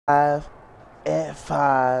At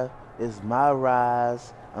 5 is my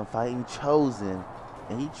rise. I'm fighting Chosen.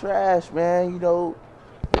 And he trash, man. You know,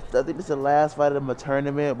 I think this is the last fight of my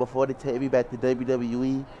tournament before they take me back to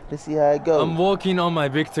WWE. Let's see how it goes. I'm working on my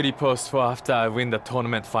victory post for after I win the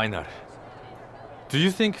tournament final. Do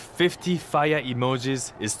you think 50 fire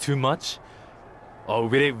emojis is too much? Or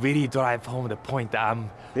will it really drive home the point that I'm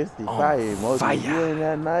 50 on fire emojis. fire? You ain't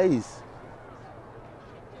that nice.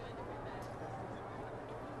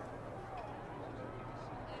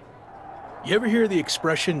 You ever hear the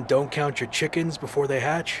expression, don't count your chickens before they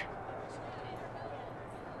hatch?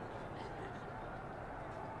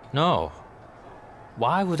 No.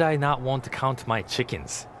 Why would I not want to count my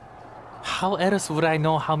chickens? How else would I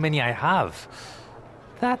know how many I have?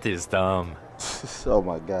 That is dumb. Oh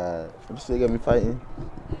my god. You still got me fighting?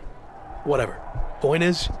 Whatever. Point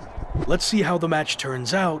is, let's see how the match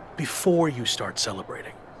turns out before you start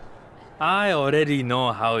celebrating. I already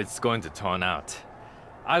know how it's going to turn out.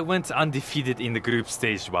 I went undefeated in the group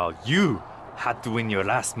stage while you had to win your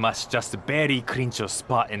last match just to barely clinch your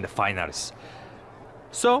spot in the finals.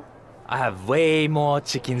 So, I have way more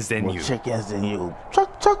chickens than you. Chickens than you.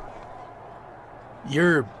 Chuck, chuck.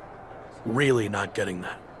 You're really not getting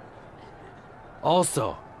that.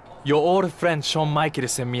 Also, your old friend Shawn Michael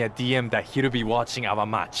sent me a DM that he'll be watching our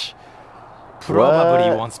match. Probably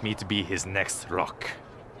What? wants me to be his next rock.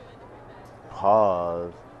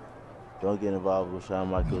 Pause. Don't get involved with Shawn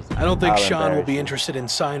Michaels. I don't think I'll Shawn will embarrass be you. interested in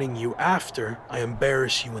signing you after I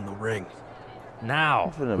embarrass you in the ring.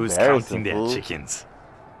 Now, That's who's embarrassing, counting their fool. chickens?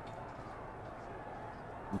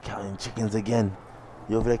 I'm counting chickens again.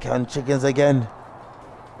 You over there counting chickens again?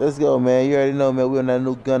 Let's go, man. You already know, man. We on that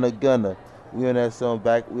new Gunna. We on that song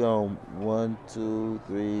back. We on 1, 2,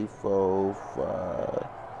 3, 4, 5.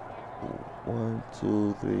 1,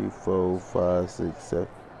 2, 3, 4, 5, 6, 7.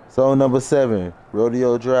 Song number 7,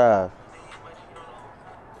 Rodeo Drive.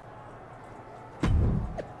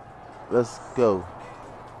 Let's go.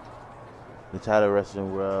 The title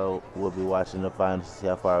wrestling world will be watching the finals to see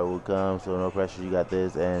how far it will come. So no pressure, you got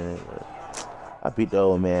this. And I beat the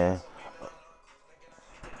old man.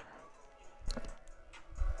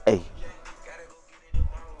 Hey.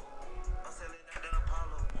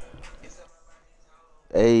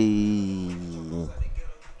 Hey.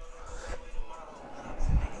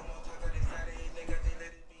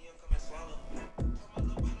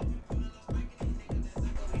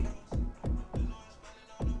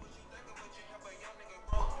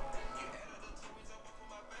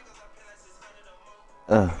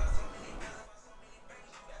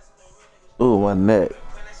 Ooh, my neck.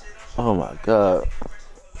 Oh my god.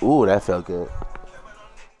 Ooh, that felt good.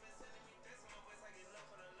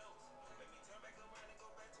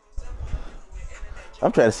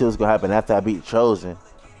 I'm trying to see what's gonna happen after I beat Chosen.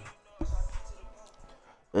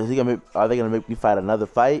 Is he gonna are they gonna make me fight another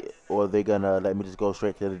fight, or are they gonna let me just go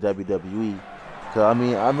straight to the WWE? Cause I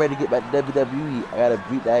mean, I'm ready to get back to WWE. I gotta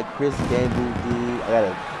beat that Chris Gamble dude. I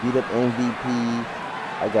gotta beat up MVP.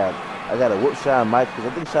 I gotta whoop Shawn Michaels. I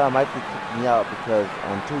think Shawn Michaels kicked me out because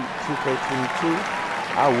on 2K22,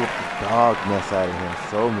 I whooped the dog mess out of him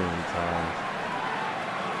so many times.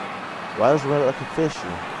 Why does it run like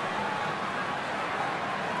official?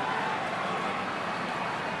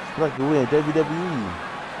 It's like you win WWE.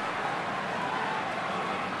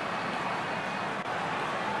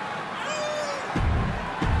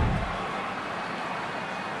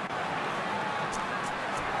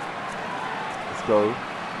 Let's go.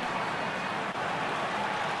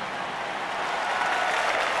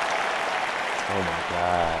 Oh my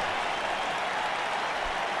god.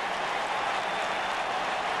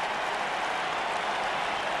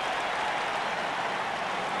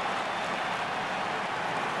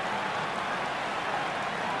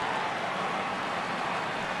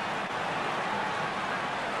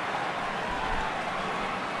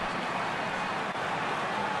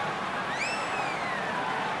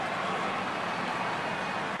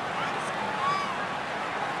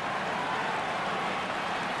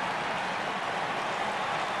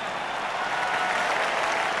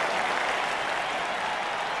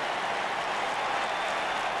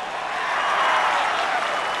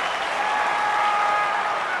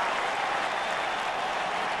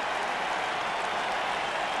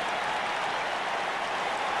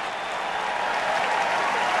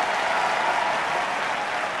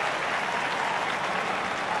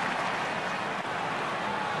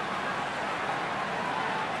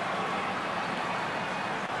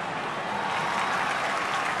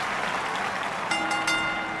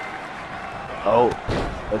 Oh,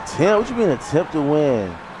 attempt? What you mean attempt to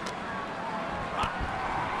win?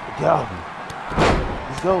 Get off me.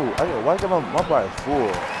 Let's go. Why my bar is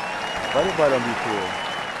full? Why did bite on before?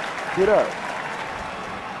 Get up.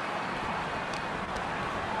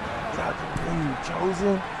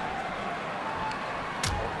 Chosen.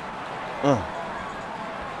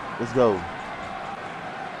 Let's go.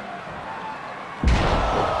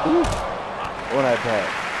 Ooh. On that pack.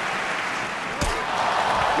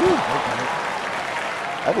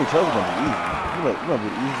 I think Chosen's gonna be easy. You might be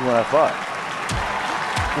the easiest one I fought.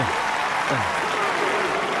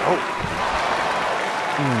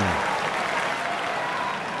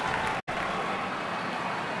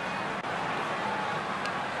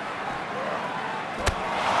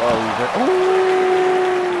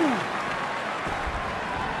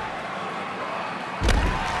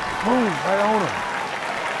 Right on him.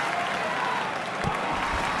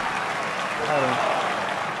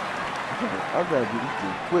 I'm trying to get this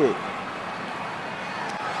dude quick.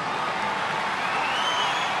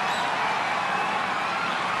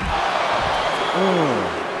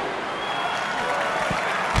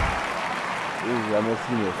 Ooh, I missed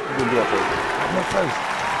him. You can do that first. I'm up first.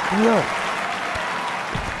 Give me up.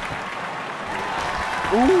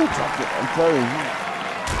 Ooh, drop it. I'm telling you.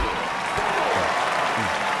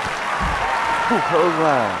 Ooh,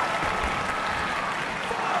 clothesline.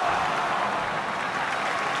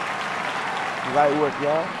 Light work,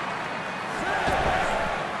 y'all.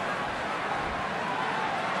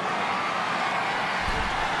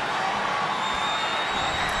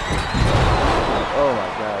 Oh my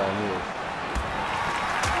God, I missed.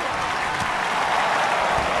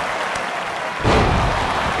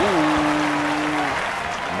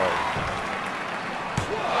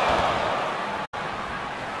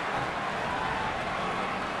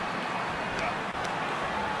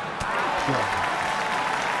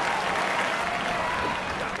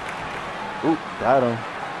 Ooh, got him.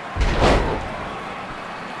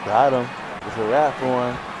 Got him. It's a wrap for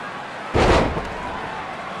him.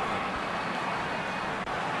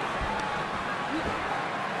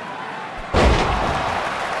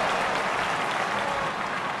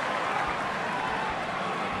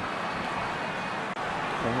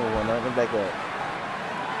 Let back up.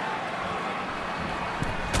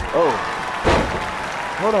 Oh.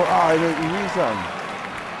 Hold on. Oh, you need something.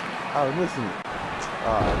 I was missing it. Oh,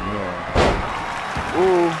 man.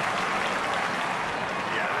 Ooh.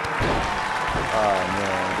 Oh,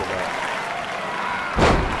 man. Get back.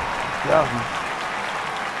 Yeah.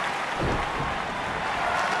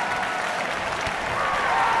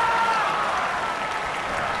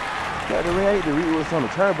 Yeah, the ring, I need to read what's on the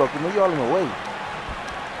turnbuckle. Man, you all in the way.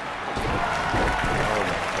 Oh,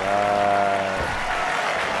 my God.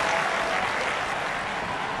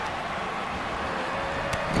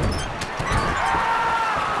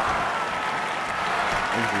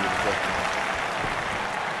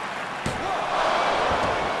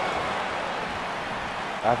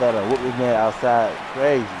 I thought I whooped this man outside.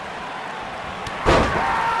 Crazy.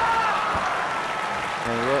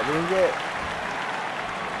 And what did he get?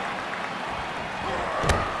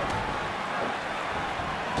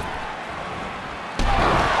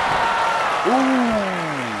 Ooh.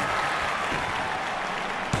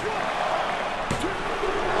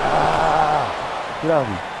 Ah. Get off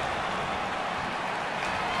me.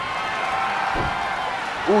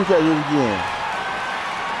 Ooh, try to do it again.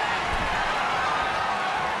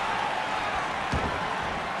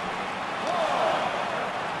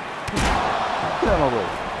 Get out of my way.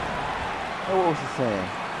 Hey, what was he saying?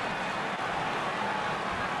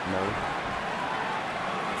 No.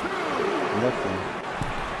 Nothing.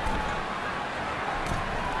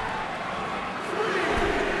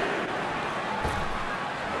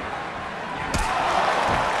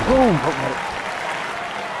 Boom! Oh, got it.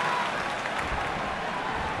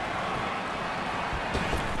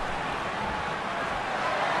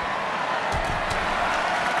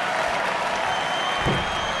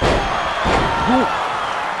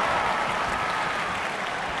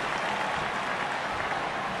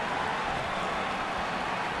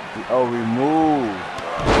 Oh, remove.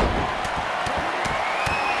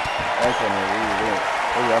 That's gonna leave.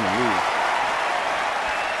 Oh, yeah, I'm gonna leave.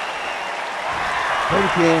 Play the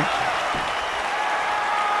can.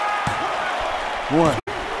 1,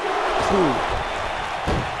 2.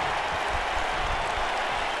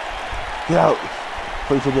 Get out.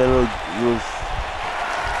 Play for that little.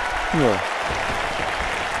 Yeah.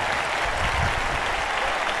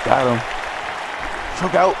 Got him.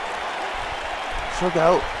 Choke out. Choke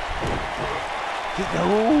out. Get the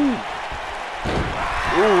ooh.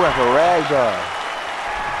 Ooh, like a rag doll.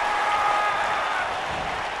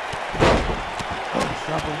 Oh,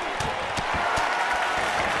 something.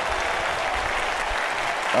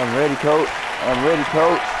 I'm ready, coach. I'm ready,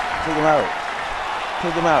 coach. Take him out.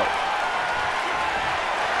 Take him out.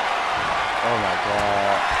 Oh my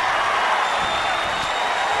God.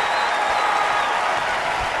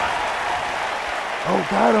 Oh,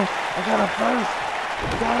 got him. I got him first.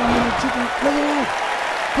 Got him in the chicken. Look at that.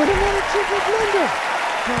 Put him in the chicken blender.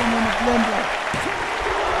 Put him in the blender.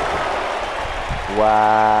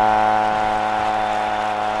 Wow.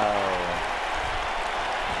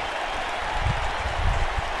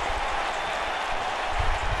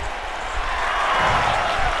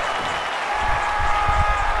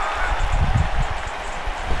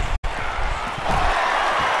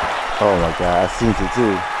 Oh my God, I seen it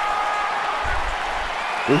too.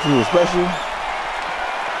 This is a special.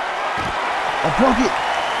 I broke it.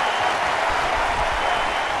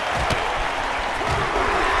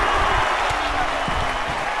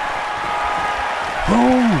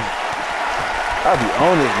 Boom. I'll be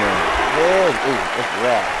on this man. Yeah, that's a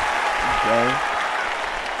wrap. Okay.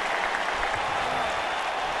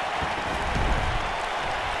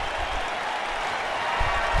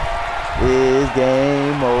 Is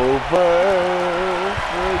game over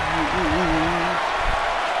for you?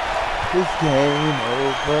 It's game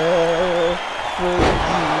over for you.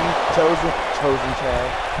 Chosen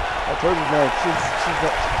child. I told you, man, she's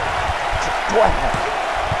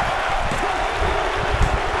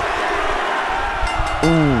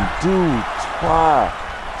dude, twice.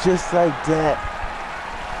 Just like that.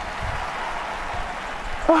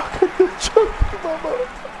 How could the choke my mother?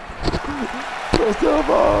 First of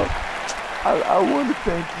all, I want to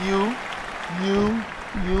thank you.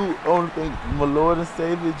 I want to thank my Lord and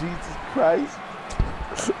Savior Jesus Christ.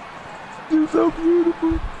 You're so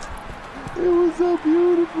beautiful. It was so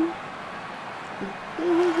beautiful. It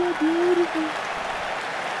was so beautiful.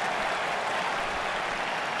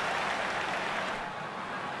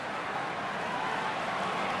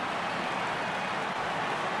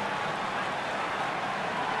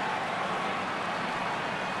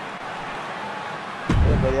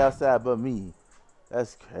 Everybody outside but me.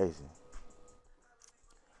 That's crazy.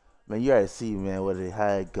 Man, you already see, man, how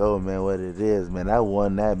it go, man, what it is, man. I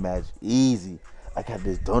won that match easy. I got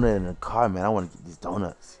this donut in the car, man. I want to get these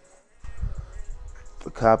donuts.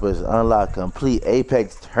 Accomplish, unlock, complete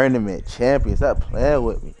Apex Tournament champion. Stop playing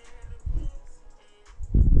with me.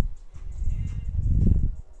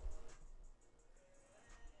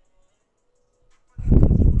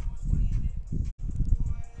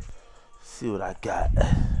 See what I got.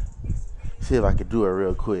 See if I can do it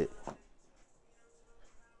real quick.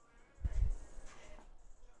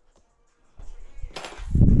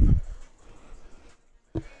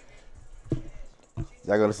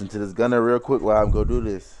 Y'all gonna listen to this gunner real quick while I'm gonna do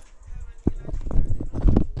this.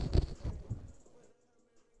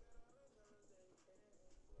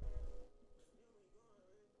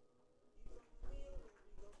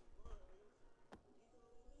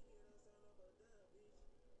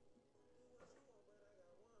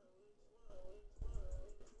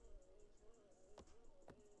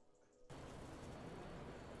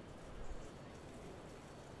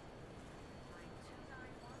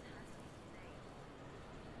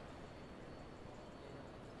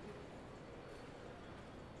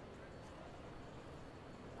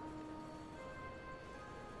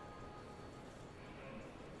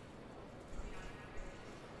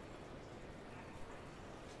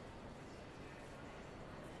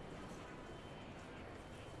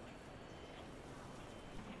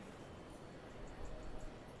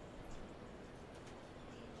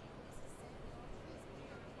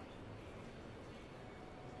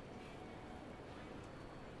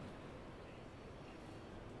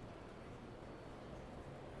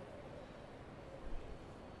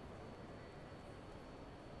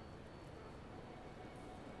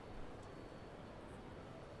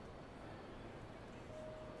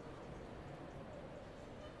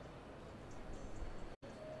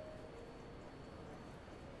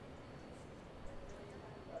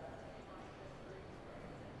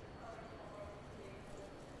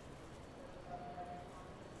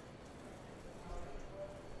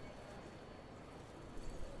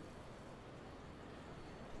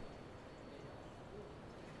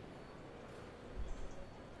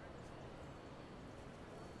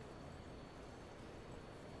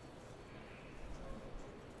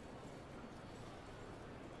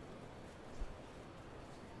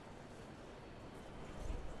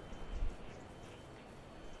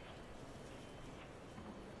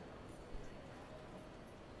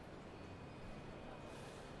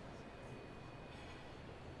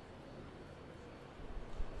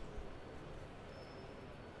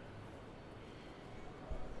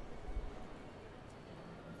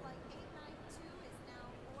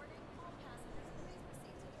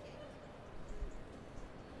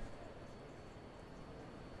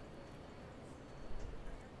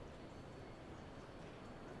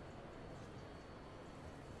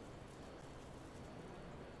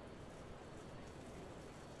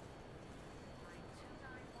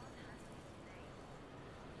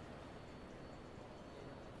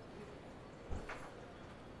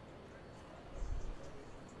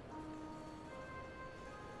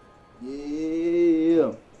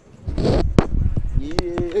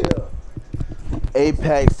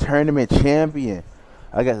 Apex tournament champion.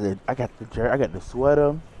 I got the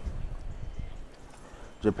sweater,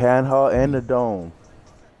 Japan Hall, and the dome.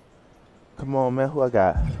 Come on, man. Who I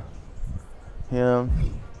got?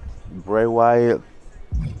 Him, Bray Wyatt.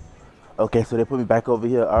 Okay, so they put me back over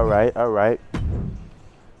here. All right.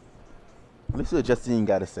 Let's see what Justine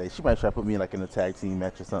got to say. She might try to put me like in a tag team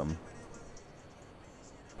match or something.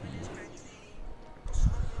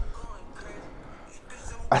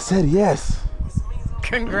 I said yes.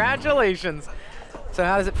 Congratulations. So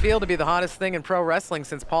how does it feel to be the hottest thing in pro wrestling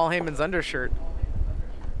since Paul Heyman's undershirt?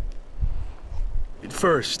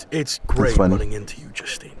 First, it's great running into you,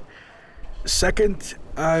 Justine. Second,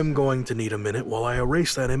 I'm going to need a minute while I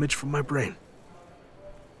erase that image from my brain.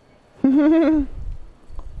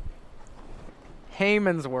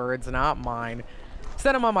 Heyman's words, not mine.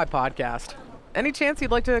 Said him on my podcast. Any chance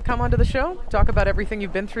you'd like to come onto the show? Talk about everything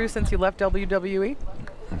you've been through since you left WWE?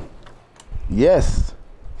 Yes.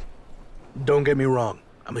 Don't get me wrong.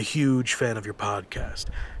 I'm a huge fan of your podcast.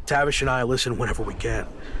 Tavish and I listen whenever we can.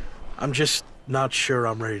 I'm just not sure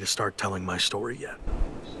I'm ready to start telling my story yet.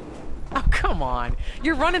 Oh, come on.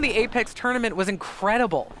 Your run in the Apex tournament was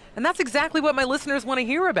incredible. And that's exactly what my listeners want to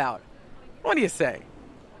hear about. What do you say?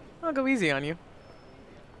 I'll go easy on you.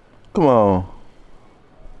 Come on.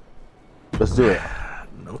 Let's do it.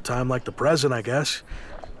 No time like the present, I guess.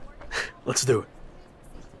 Let's do it.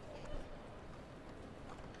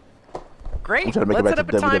 Great. Let's set up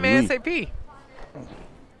a time ASAP.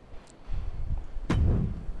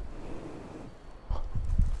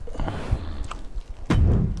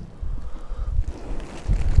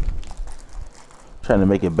 Trying to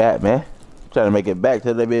make it back, man. Trying to make it back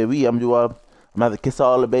to the WWE. I'm gonna have to kiss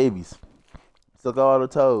all the babies. Suck all the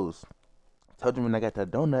toes. Told you when I got that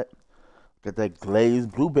donut. Got that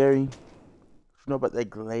glazed blueberry. What you know about that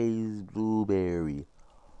glazed blueberry?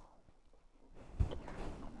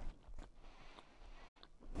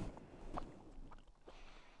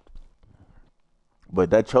 But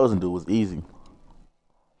that chosen dude was easy.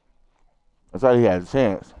 I thought he had a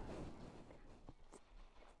chance.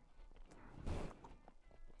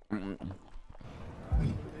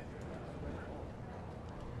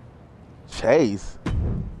 Chase.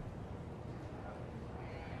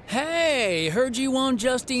 Hey, heard you on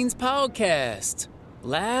Justine's podcast.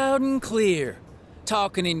 Loud and clear.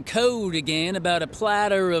 Talking in code again about a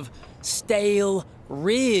platter of stale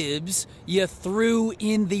ribs you threw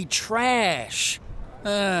in the trash.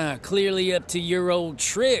 Clearly up to your old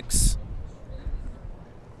tricks.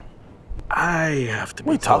 I have to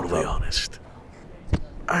be totally honest.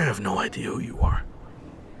 I have no idea who you are.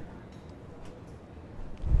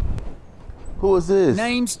 Who is this?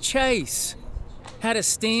 Name's Chase. Had a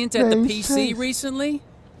stint at the PC Chase. recently?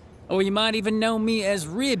 Or you might even know me as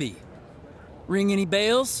Ribby. Ring any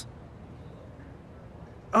bells?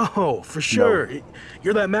 Oh, for sure. No.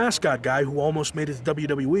 You're that mascot guy who almost made it to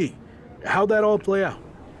WWE. How'd that all play out?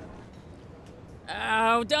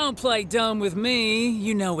 Oh, don't play dumb with me.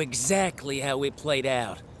 You know exactly how it played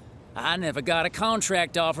out. I never got a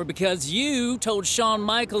contract offer because you told Shawn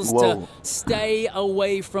Michaels to stay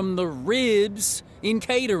away from the ribs in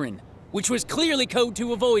catering, which was clearly code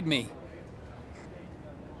to avoid me.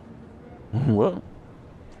 What?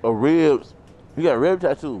 Oh, ribs. You got a rib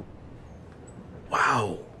tattoo.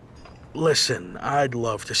 Wow. Listen, I'd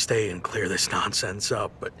love to stay and clear this nonsense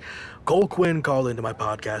up, but Cole Quinn called into my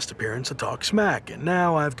podcast appearance to talk smack, and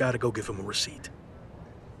now I've got to go give him a receipt.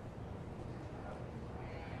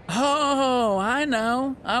 Oh, I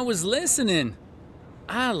know. I was listening.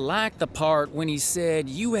 I liked the part when he said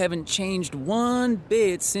you haven't changed one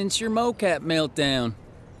bit since your mocap meltdown.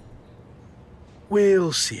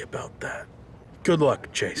 We'll see about that. Good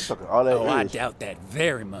luck, Chase. Oh, I doubt that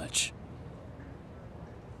very much.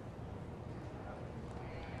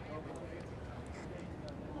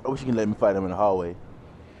 I wish you can let me fight him in the hallway.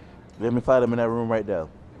 Let me fight him in that room right there.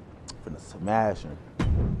 I'm finna smash him.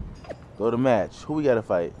 Go to match. Who we gotta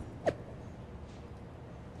fight?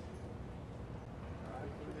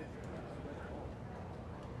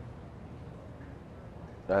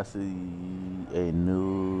 I see a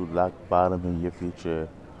new lock bottom in your future.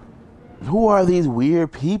 Who are these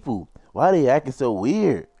weird people? Why are they acting so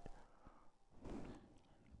weird?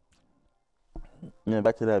 Yeah,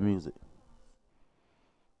 back to that music.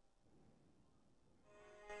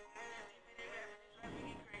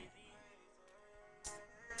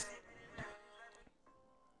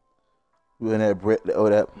 We're in that bread,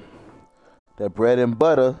 that bread and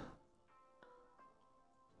butter.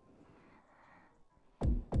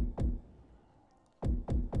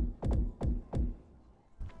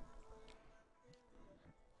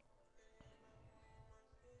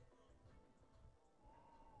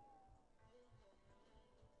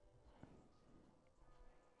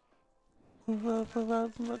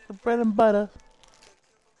 The bread and butter.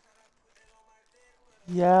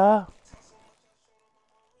 Yeah.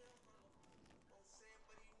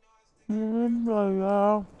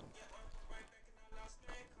 Yeah.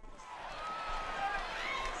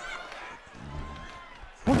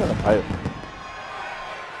 What kind of pipe?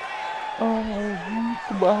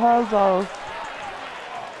 Oh, but how's ours?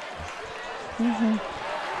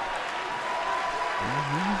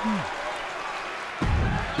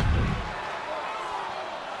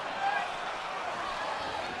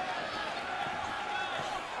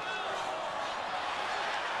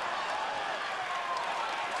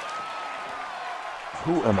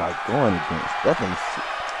 Who am I going against? That thing's...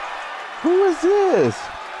 Who is this?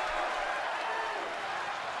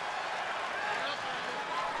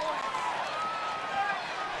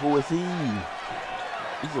 Who is he?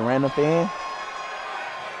 He's a random fan?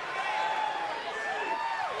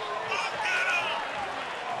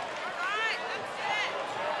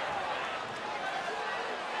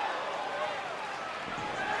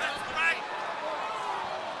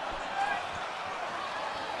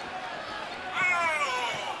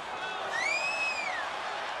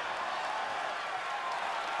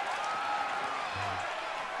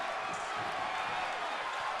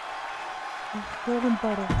 Bread and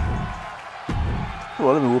butter.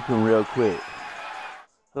 Well, let me whoop him real quick.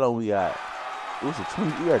 How long we got? It was a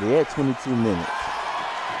 20. We already had 22 minutes.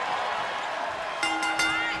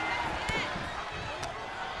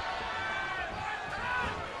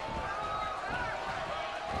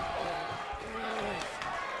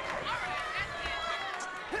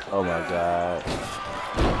 Oh my God.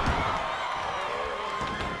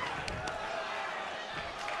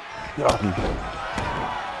 Get off me.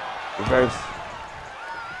 Reverse.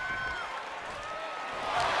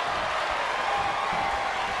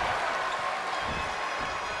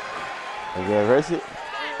 Okay, reverse it.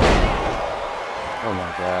 Oh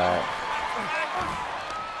my God.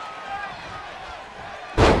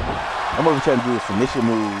 I'm over trying to do a submission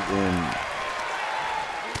move and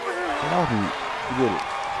get off me. Forget it.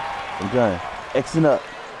 I'm done. Xing up.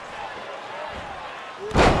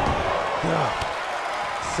 Get up.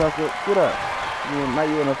 Sucker. Get up. Now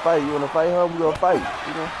you wanna fight? You wanna fight her? We gonna fight.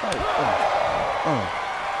 We gonna fight.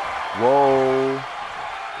 Whoa.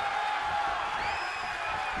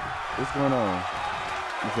 What's going on?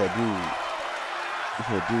 It's that dude. It's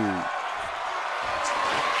that dude.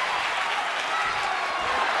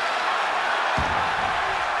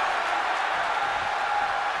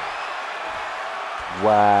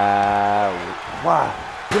 Wow. Wow.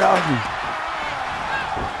 Get off me.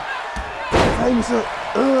 Famous up.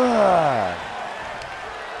 Ugh.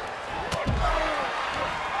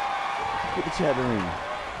 Get the chat ring.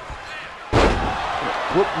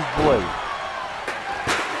 Whoop this boy.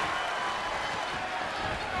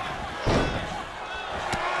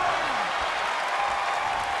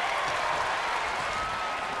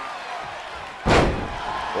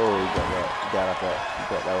 Oh, he got that. He got off that. He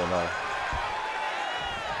got that one off.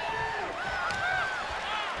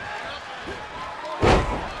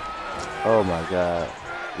 Oh my God.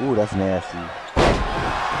 Ooh, that's nasty.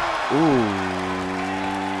 Ooh.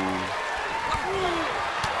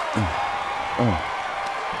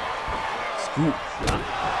 Scoop.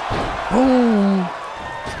 Boom.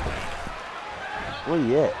 Where he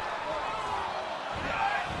at?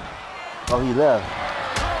 Oh, he left.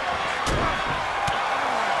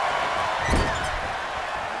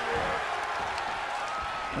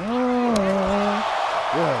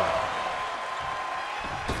 Yeah.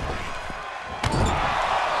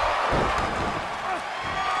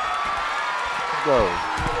 Go.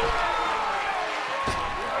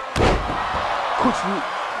 Quick sweep.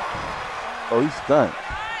 Oh, he's stunned.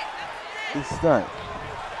 He's stunned.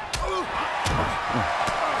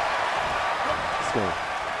 Let's go.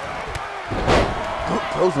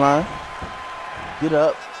 Clothesline. Get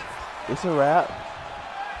up. It's a wrap.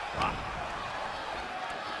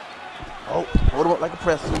 Oh, hold him up like a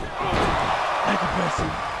presser. Like a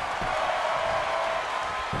presser.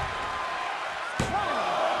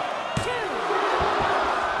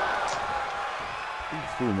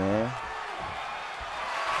 Fool, man.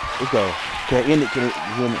 Let's go. Can I end it? Can it?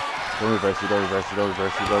 Don't reverse it. Don't reverse it. Don't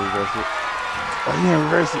reverse it. Don't reverse it. Oh, he didn't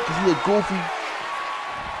reverse it because he a goofy.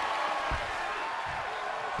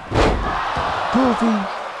 Goofy.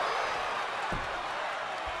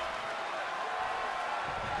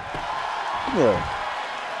 Yeah.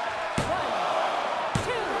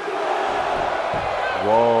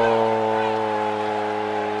 Whoa.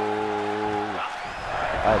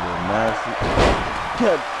 I did not see.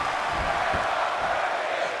 Good.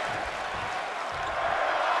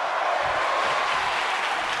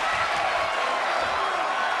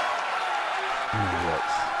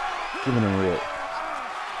 Giving him rip.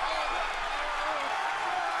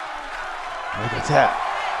 Make him tap.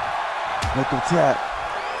 Make him tap.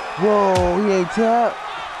 Whoa, he ain't tap.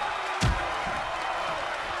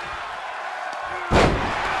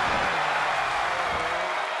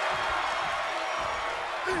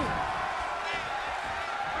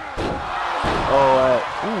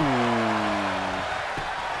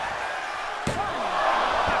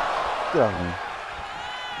 Get off me.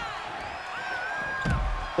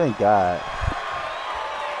 Thank God.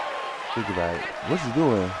 Think about it. What's he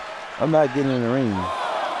doing? I'm not getting in the ring.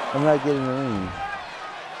 I'm not getting in the ring.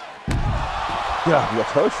 Get off me, I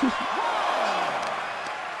told you.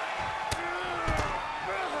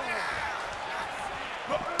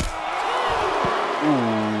 Ooh.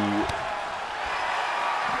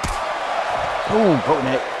 Boom, broke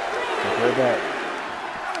neck. Right back.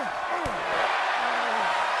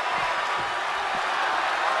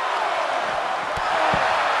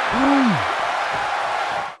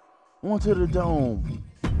 Onto the dome.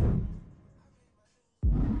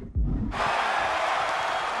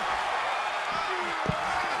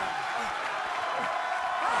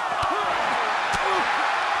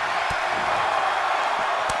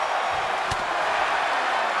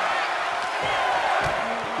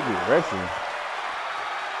 Could be wrestling.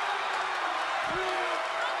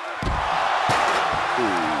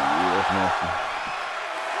 Ooh, that's nasty.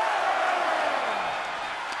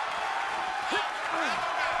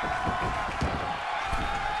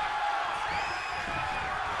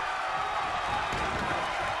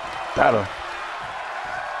 Got him.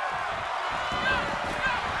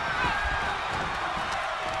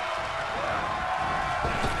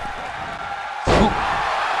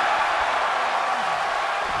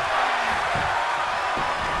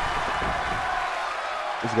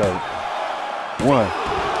 Let's go. 1,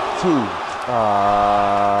 2.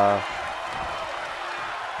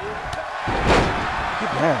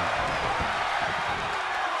 Get down.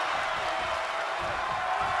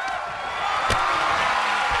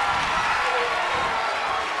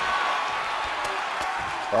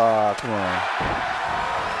 Come on.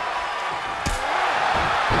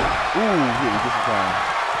 Ooh, hit me just in time.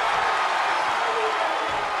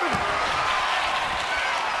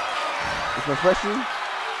 It's my freshman.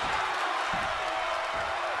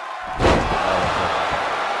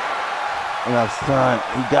 And I'm stunned.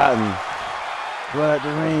 He got me. Roll out the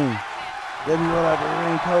ring. Let me roll out the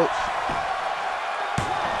ring, coach.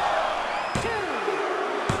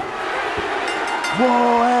 Whoa, I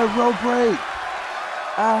had rope break.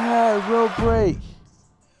 I had rope break.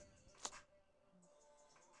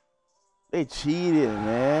 They cheated,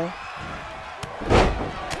 man.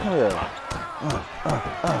 Come here.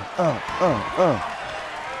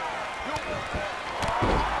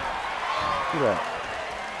 Get up.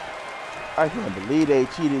 I can't believe they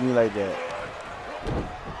cheated me like that.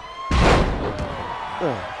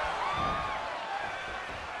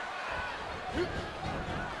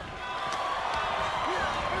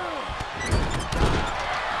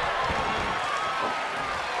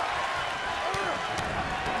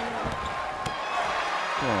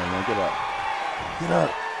 Come on, man, get up. Get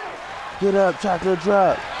up. Get up, chocolate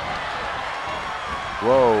drop.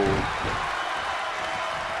 Whoa.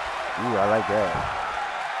 Ooh, I like that.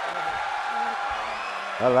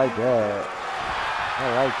 I like that.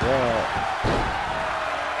 I like that.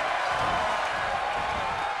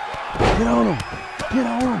 Get on him. Get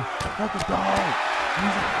on him. Like a dog.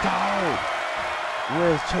 He's a dog.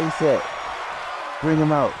 Where's Chase at? Bring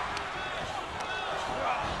him out.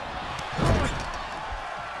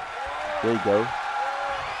 There you go.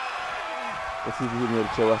 Let's see if he hit me with a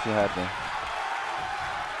chair. Watch what happen.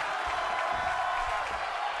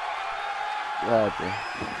 What happened?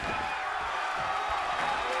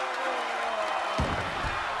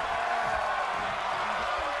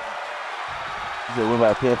 He said win by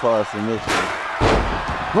a pinfall or submission.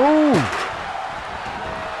 Boom!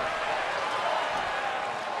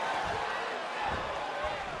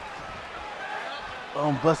 Oh,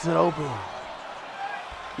 I'm busted open.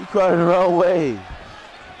 He caught it the wrong way.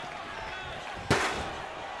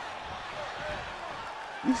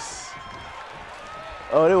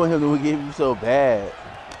 Oh, they want him to give you so bad.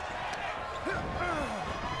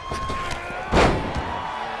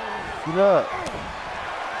 Get up.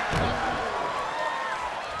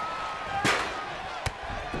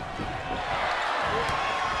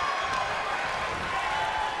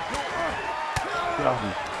 Get off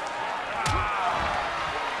me.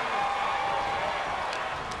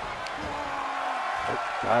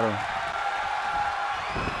 Got him.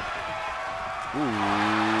 Ooh,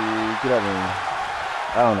 get up in.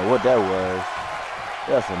 I don't know what that was.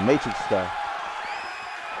 That's some Matrix stuff.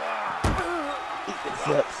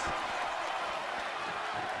 triceps.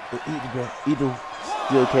 Eat the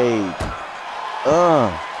steel cage.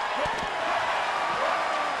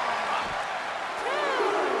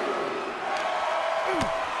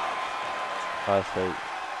 High straight.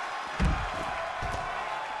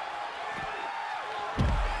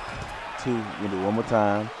 2. We do one more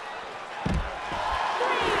time.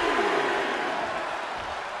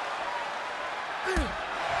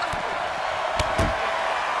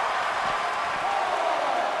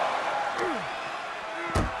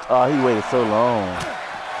 Oh, he waited so long.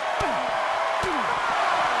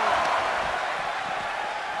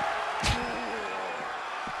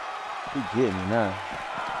 He get me now.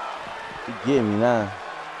 He get me now.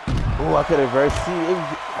 Oh, I could reverse. See,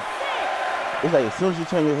 it's like as soon as you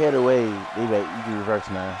turn your head away, they like you can reverse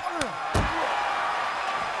now.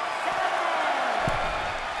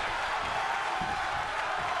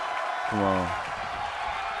 Come on.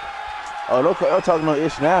 Oh, don't talk no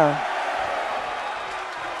ish now.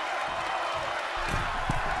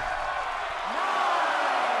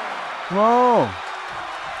 Come on.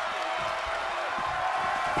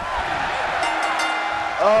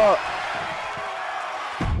 Oh.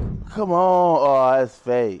 Come on. Oh, that's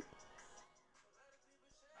fake.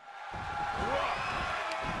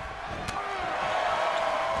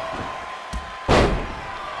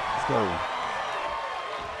 Let's go.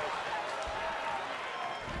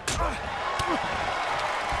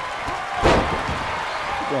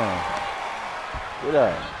 Get down. Get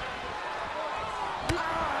up.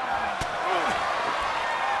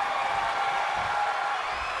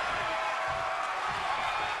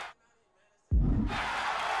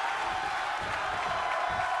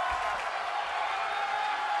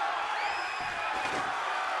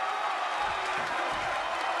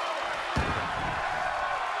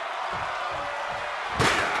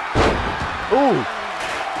 Ooh!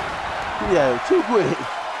 Yeah, too quick.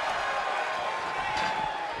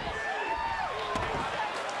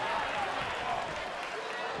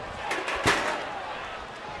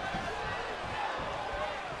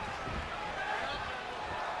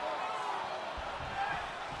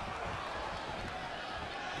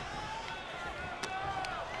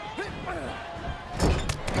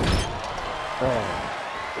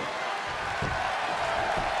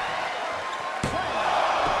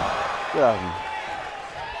 Get off me.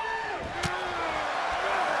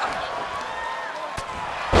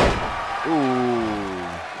 Ooh.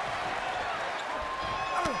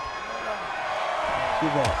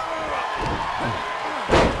 Get back.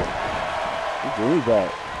 Get me back.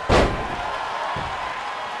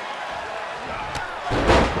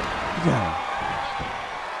 Get down.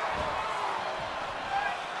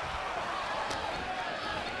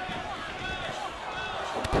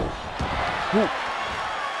 Ooh.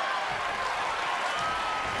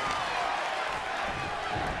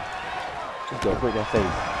 Let's go, break that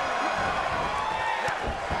face.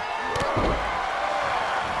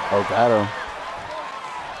 Oh, got him.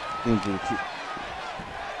 Injury.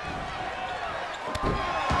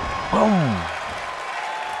 Boom.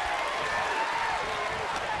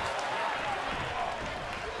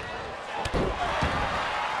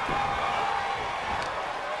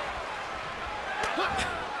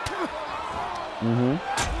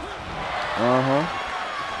 Got him.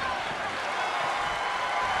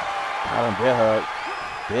 Bear hug.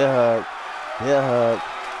 Bear hug. Bear hug.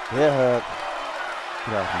 Bear hug.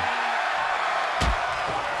 Get off me.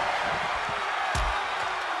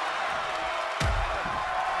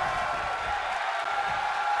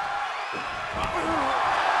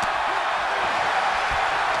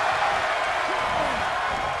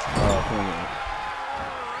 Oh, come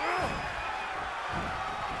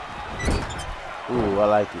on. Ooh, I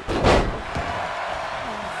like it.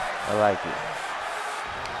 I like it.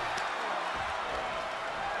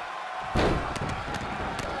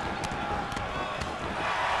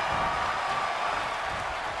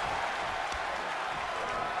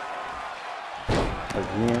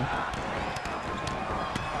 Again.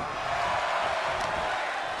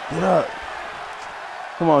 Get up.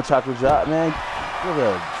 Come on, chocolate drop, man. Get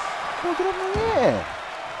up. Come on, get up in here.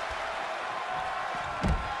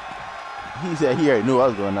 He said he already knew I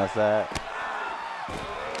was going outside.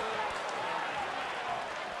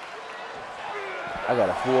 I got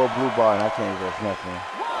a full blue bar and I can't reverse nothing.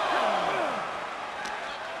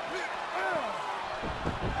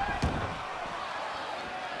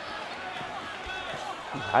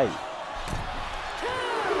 He's hype.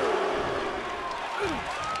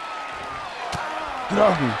 Get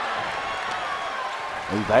off me.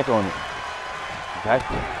 Oh, he's back on it. He's back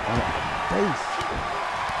on it. Face.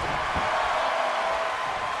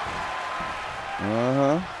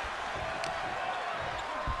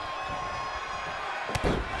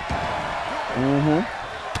 Mm-hmm.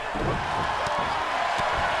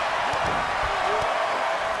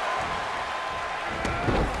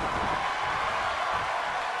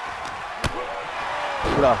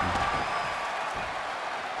 Get off me.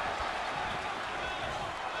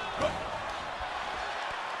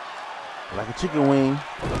 Like a chicken wing.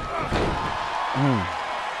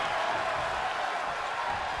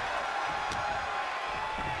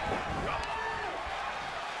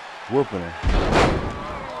 Whooping her.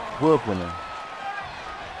 Whooping her.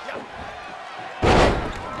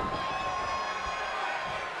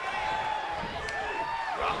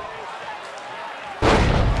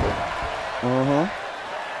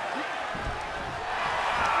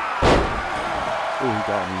 Oh, he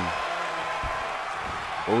got me.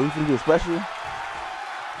 Oh, he can do a special?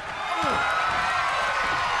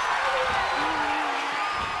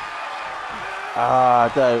 I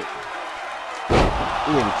thought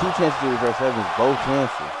he had 2 chances to reverse Evans, both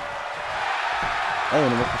chances. I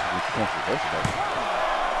didn't know what this was 2 chances to reverse that.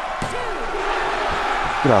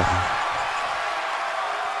 Get off me.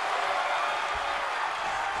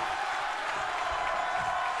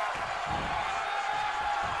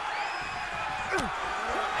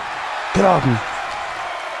 Get off me.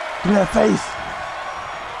 Give me that face.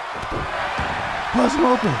 Bust him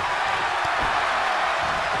open.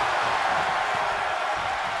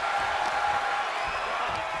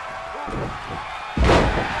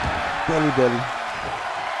 Belly, belly.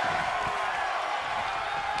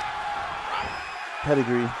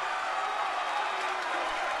 Pedigree.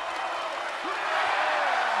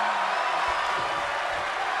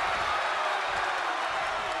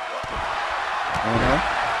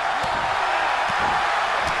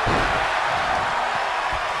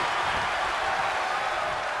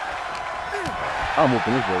 I'm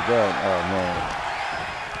whooping this boy down. Oh man.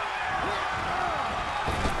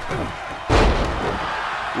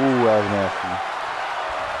 Ooh, that was nasty.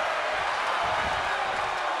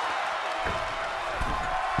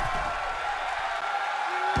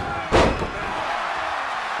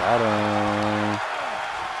 Got him.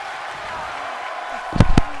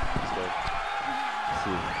 Let's go. Let's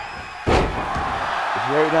see. Is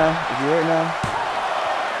he hurt now? Is he hurt now?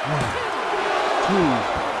 1,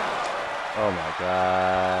 2. Oh my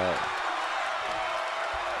God.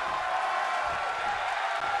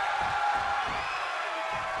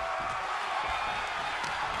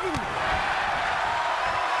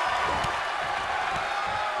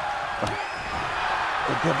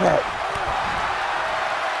 Get back.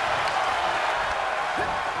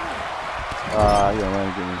 He don't want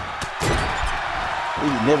to get me. He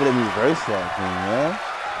never let me reverse that thing, man.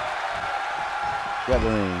 Got the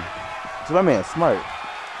ring. So my man's smart.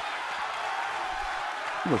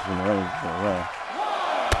 He must have been running for a run.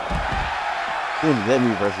 He didn't let me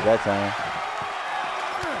reverse it that time.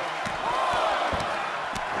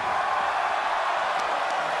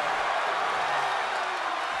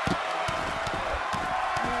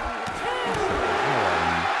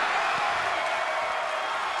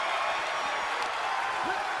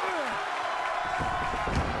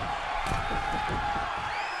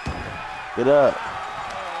 Get up.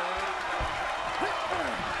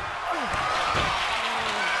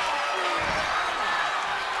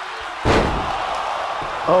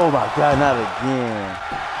 Oh my God, not again.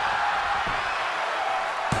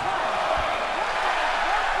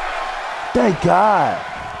 Thank God.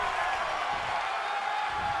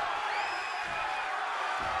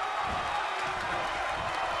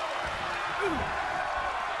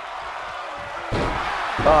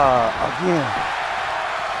 Again.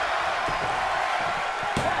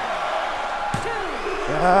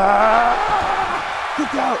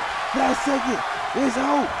 Kick out. Last second. There's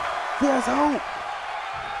hope. There's hope.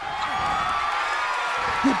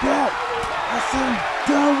 Get back. I said I'm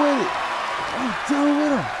done with it. I'm done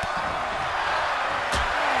with him.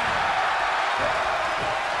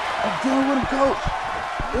 I'm done with him, coach.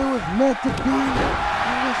 It was meant to be.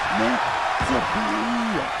 It was meant to be.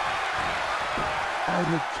 I'm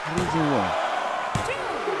the chosen one.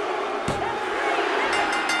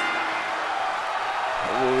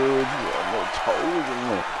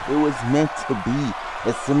 It was meant to be.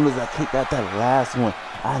 As soon as I kicked out that last one,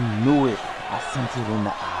 I knew it. I sent it in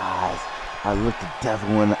the eyes. I looked the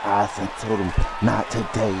devil in the eyes and told him, not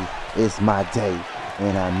today. It's my day.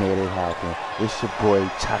 And I made it happen. It's your boy,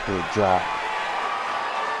 Chocolate Drop.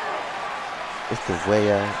 It's the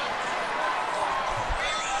way out.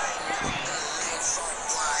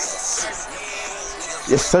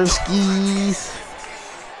 Yes, sir, skis.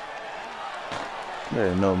 You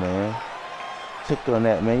already know, man. Check on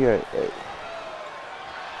that, man.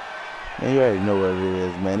 Man, you already know what it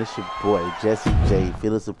is, man. It's your boy, Jesse J,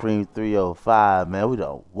 Feel Supreme 305, man. We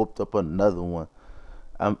done whooped up another one.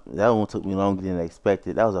 That one took me longer than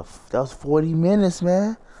expected. That was 40 minutes,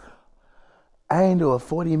 man. I ain't do a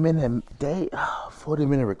 40-minute day,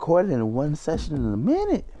 40-minute recording in one session in a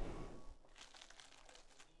minute.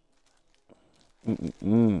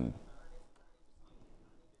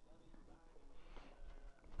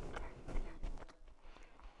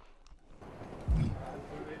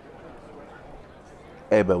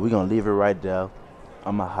 Hey, but we gonna leave it right there.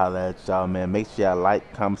 I'ma holla at y'all, man. Make sure y'all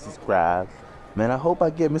like, comment, subscribe. Man, I hope I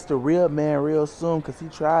get Mr. Real Man real soon, cause he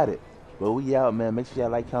tried it. But we out, man. Make sure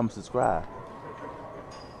y'all like, comment, subscribe.